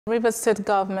Rivers State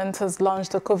government has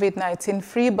launched a COVID-19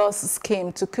 free bus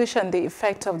scheme to cushion the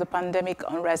effect of the pandemic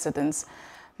on residents.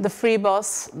 The free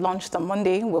bus, launched on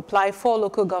Monday, will ply 4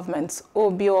 local governments,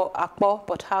 Obio, Akpo,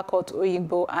 Port Harcourt,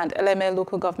 Oyigbo, and LMA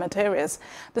local government areas.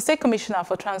 The State Commissioner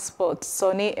for Transport,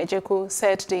 Sonny Ejeku,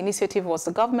 said the initiative was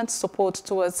the government's support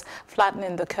towards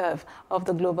flattening the curve of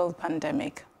the global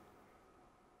pandemic.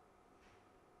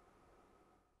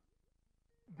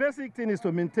 Basic thing is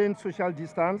to maintain social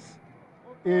distance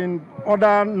in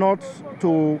order not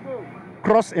to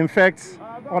cross-infect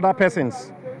other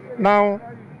persons. Now,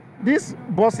 these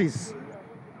buses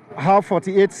have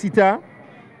 48-seater.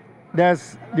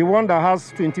 There's the one that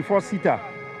has 24-seater.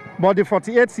 But the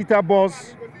 48-seater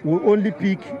bus will only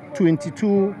pick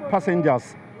 22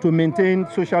 passengers to maintain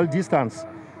social distance,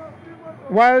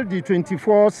 while the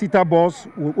 24-seater bus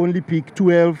will only pick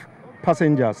 12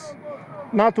 passengers.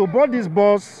 Now, to board this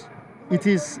bus, it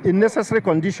is a necessary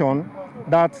condition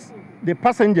that the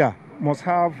passenger must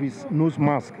have his nose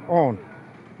mask on.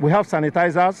 We have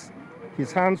sanitizers.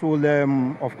 His hands will,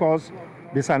 of course,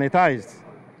 be sanitized.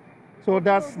 So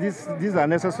these are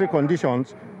necessary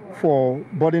conditions for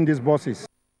boarding these buses.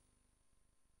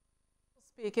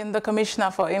 Speaking, the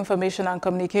Commissioner for Information and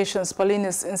Communications,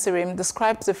 Paulinus Insirim,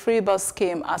 described the free bus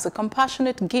scheme as a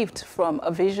compassionate gift from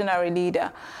a visionary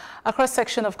leader. A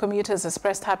cross-section of commuters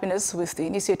expressed happiness with the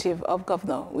initiative of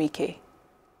Governor Wike.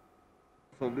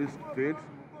 Of this state,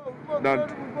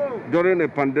 that during a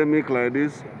pandemic like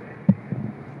this,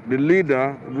 the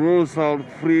leader rolls out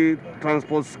free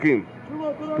transport scheme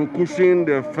to cushion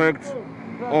the effects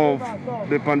of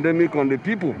the pandemic on the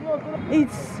people.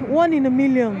 It's 1 in a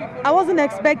million. I wasn't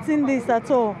expecting this at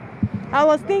all. I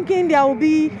was thinking there will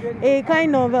be a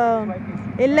kind of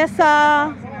a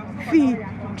lesser fee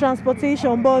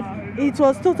transportation, but it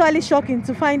was totally shocking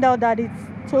to find out that it's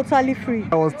totally free.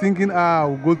 I was thinking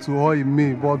I'll go to all in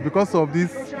May, but because of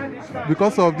this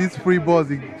free bus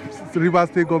the Rivers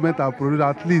State government have produced,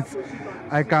 at least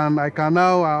I can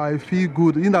now I feel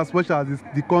good, in as much as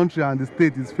the country and the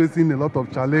state is facing a lot of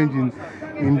challenge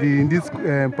in this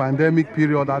pandemic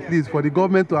period. At least for the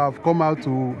government to have come out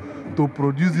to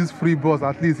produce this free bus,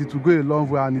 at least it will go a long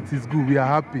way, and it is good. We are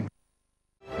happy.